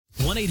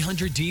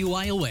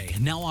1-800-DUI-AWAY,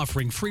 now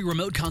offering free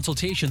remote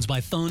consultations by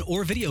phone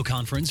or video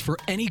conference for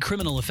any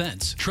criminal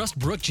offense. Trust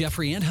Brooke,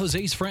 Jeffrey, and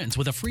Jose's friends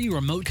with a free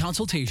remote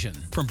consultation.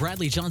 From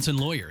Bradley Johnson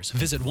Lawyers,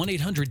 visit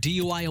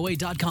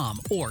 1-800-DUI-AWAY.com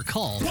or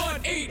call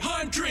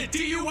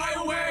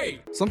 1-800-DUI-AWAY.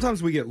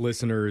 Sometimes we get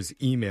listeners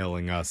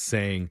emailing us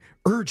saying,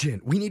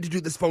 urgent, we need to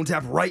do this phone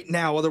tap right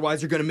now,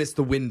 otherwise you're going to miss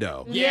the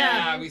window.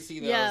 Yeah, we see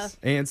those. Yeah.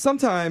 And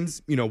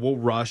sometimes, we'll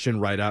rush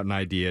and write out an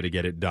idea to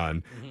get it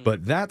done,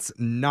 but that's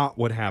not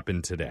what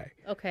happened today.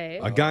 Okay.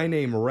 A guy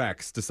named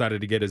Rex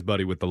decided to get his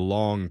buddy with the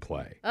long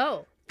play.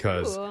 Oh.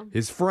 Because Ooh.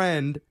 his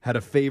friend had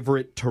a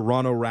favorite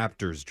Toronto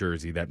Raptors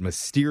jersey that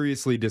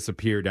mysteriously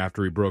disappeared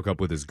after he broke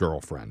up with his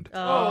girlfriend.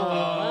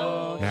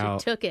 Oh. Now,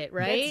 she took it,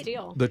 right? Good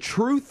deal. the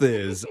truth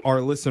is, our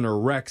listener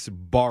Rex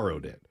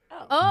borrowed it.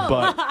 Oh.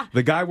 But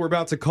the guy we're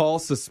about to call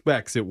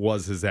suspects it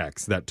was his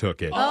ex that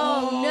took it.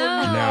 Oh, no.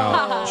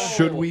 Now,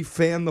 should we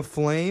fan the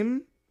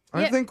flame?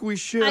 I Yeah. think we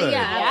should.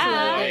 Yeah,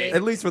 absolutely.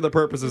 At least for the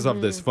purposes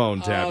of this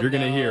phone tab. You're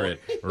going to hear it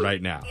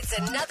right now. It's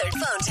another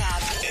phone tap.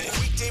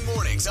 Weekday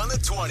mornings on the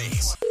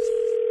 20s.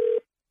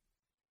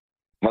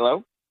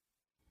 Hello?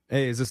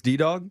 Hey, is this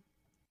D-Dog?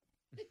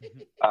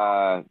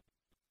 I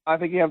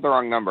think you have the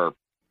wrong number.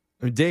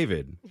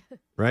 David,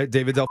 right?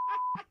 David Del...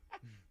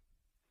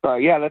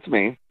 Yeah, that's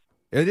me.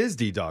 It is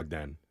D-Dog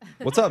then.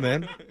 What's up,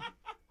 man?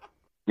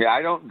 Yeah,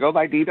 I don't go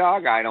by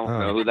D-Dog. I don't Oh.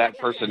 know who that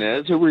person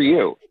is. Who are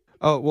you?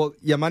 Oh, well,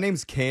 yeah, my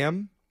name's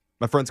Cam.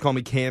 My friends call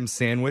me Cam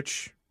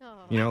Sandwich.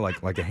 Oh.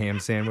 Like a ham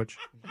sandwich.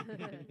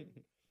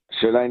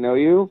 Should I know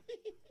you?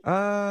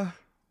 I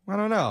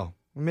don't know.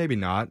 Maybe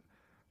not.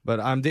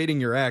 But I'm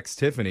dating your ex,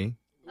 Tiffany.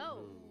 Oh.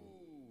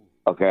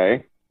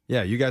 Okay.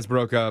 Yeah, you guys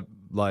broke up,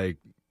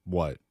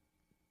 what,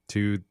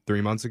 2-3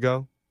 months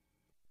ago?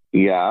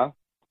 Yeah.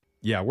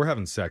 Yeah, we're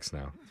having sex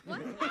now.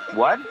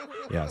 What?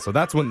 Yeah, so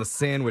that's when the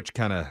sandwich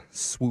kind of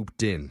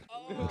swooped in,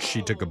 and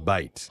she took a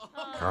bite.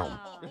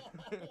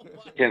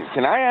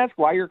 Can I ask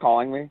why you're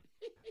calling me?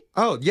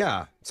 Oh,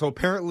 yeah. So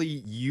apparently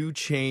you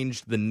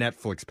changed the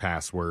Netflix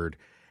password,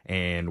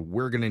 and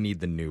we're going to need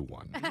the new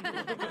one.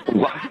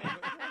 What?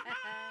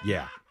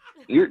 Yeah.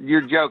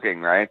 You're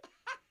joking, right?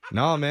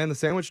 No, man, the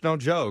sandwich don't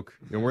joke.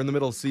 And we're in the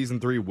middle of season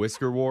 3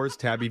 Whisker Wars,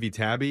 Tabby v.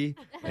 Tabby,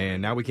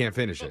 and now we can't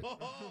finish it.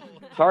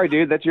 Sorry,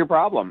 dude, that's your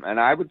problem. And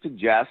I would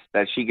suggest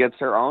that she gets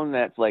her own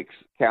Netflix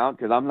account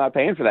because I'm not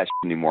paying for that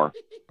anymore.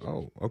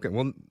 Oh, okay.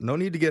 Well, no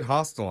need to get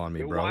hostile on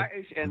me, bro.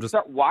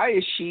 Why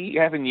is she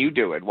having you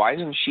do it? Why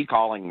isn't she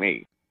calling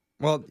me?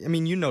 Well, I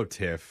mean,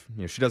 Tiff.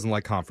 She doesn't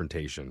like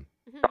confrontation.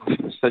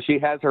 So she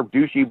has her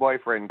douchey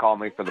boyfriend call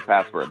me for the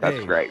password. That's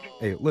Hey. great.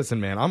 Hey, listen,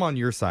 man, I'm on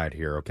your side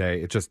here, okay?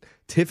 It's just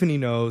Tiffany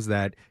knows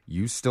that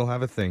you still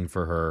have a thing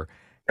for her.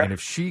 And if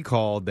she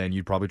called, then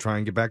you'd probably try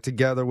and get back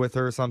together with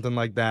her or something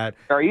like that.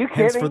 Are you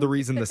Hence kidding? for the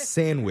reason the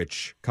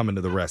sandwich coming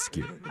to the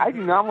rescue. I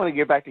do not want to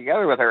get back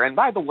together with her. And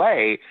by the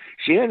way,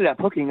 she ended up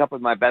hooking up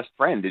with my best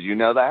friend. Did you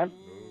know that?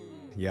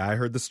 Yeah, I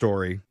heard the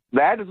story.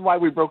 That is why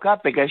we broke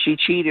up, because she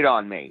cheated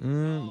on me.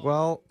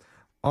 Well,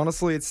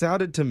 honestly, it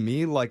sounded to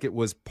me like it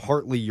was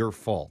partly your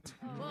fault.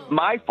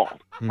 My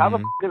fault. How the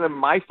f*** is it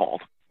my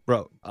fault?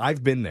 Bro,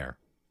 I've been there.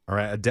 All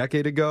right, a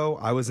decade ago,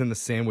 I was in the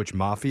Sandwich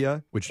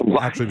Mafia, which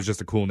actually was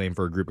just a cool name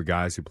for a group of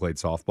guys who played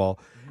softball.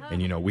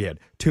 And, we had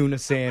tuna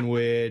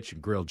sandwich,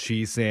 grilled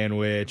cheese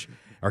sandwich.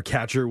 Our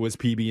catcher was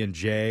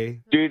PB&J.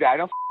 Dude, I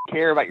don't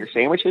care about your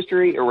sandwich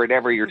history or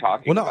whatever you're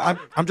talking Well, no, about.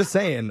 I'm just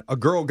saying a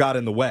girl got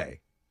in the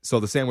way. So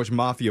the Sandwich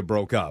Mafia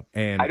broke up.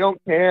 And I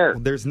don't care.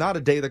 there's not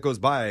a day that goes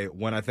by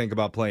when I think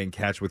about playing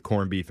catch with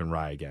corned beef and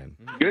rye again.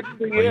 Good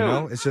for But,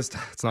 you.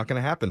 it's not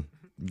going to happen.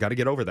 You got to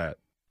get over that.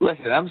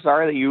 Listen, I'm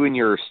sorry that you and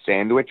your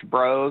sandwich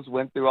bros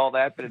went through all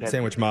that, but it has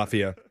Sandwich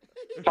Mafia.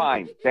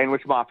 fine.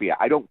 Sandwich Mafia.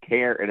 I don't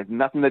care. It has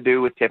nothing to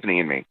do with Tiffany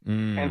and me.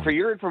 And for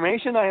your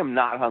information, I am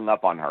not hung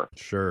up on her.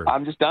 Sure.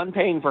 I'm just done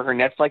paying for her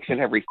Netflix and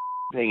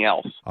everything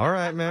else. All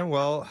right, man.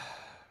 Well,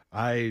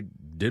 I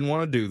didn't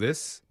want to do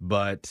this,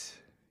 but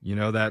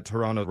that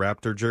Toronto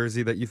Raptor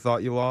jersey that you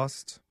thought you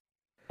lost?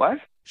 What?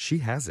 She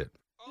has it.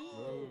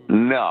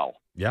 No.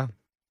 Yeah,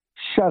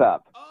 Shut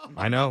up.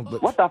 I know.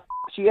 But What the f***?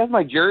 She has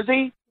my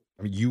jersey?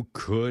 I mean, you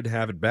could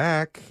have it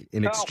back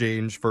in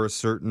exchange for a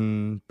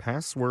certain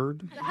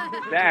password.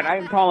 Dad, I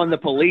am calling the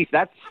police.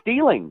 That's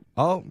stealing.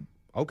 Oh,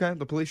 okay.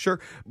 The police, sure.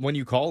 When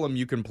you call them,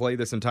 you can play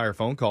this entire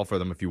phone call for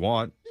them if you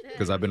want,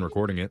 because I've been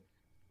recording it.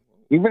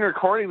 You've been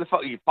recording the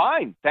phone.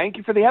 Fine. Thank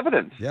you for the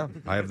evidence. Yeah,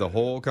 I have the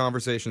whole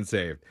conversation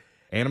saved.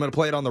 And I'm going to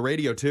play it on the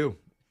radio, too.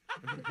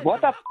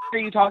 What the f*** are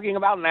you talking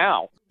about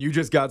now? You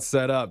just got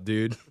set up,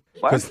 dude.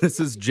 What? Because this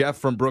is Jeff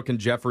from Brooke and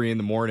Jeffrey in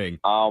the Morning.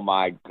 Oh,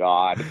 my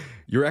God.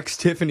 Your ex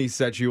Tiffany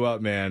set you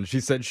up, man. She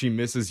said she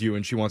misses you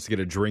and she wants to get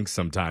a drink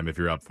sometime if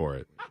you're up for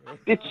it.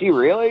 Did she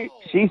really?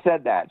 She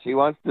said that. She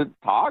wants to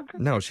talk?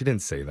 No, she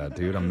didn't say that,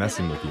 dude. I'm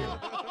messing with you.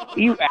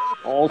 You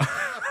asshole.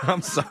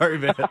 I'm sorry,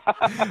 man.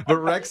 But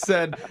Rex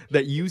said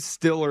that you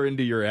still are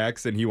into your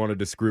ex and he wanted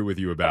to screw with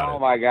you about Oh, it.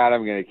 my God.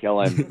 I'm going to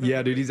kill him.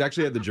 Yeah, dude, he's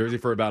actually had the jersey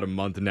for about a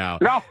month now.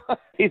 No,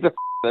 he's a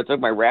that took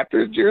my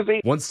Raptors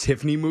jersey. Once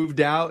Tiffany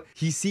moved out,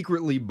 he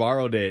secretly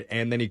borrowed it,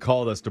 and then he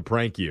called us to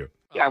prank you.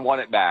 Yeah, I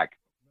want it back.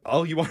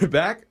 Oh, you want it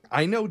back?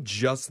 I know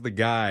just the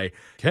guy.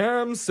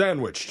 Cam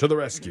Sandwich to the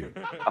rescue.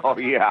 Oh,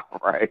 yeah,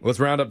 right. Let's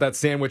round up that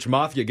sandwich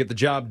mafia, get the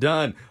job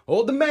done.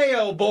 Hold the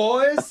mayo,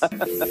 boys. Wake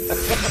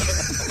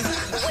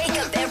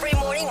up every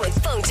morning with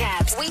phone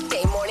taps.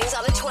 Weekday mornings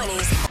on the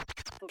 20s.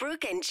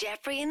 Brooke and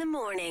Jeffrey in the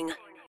morning.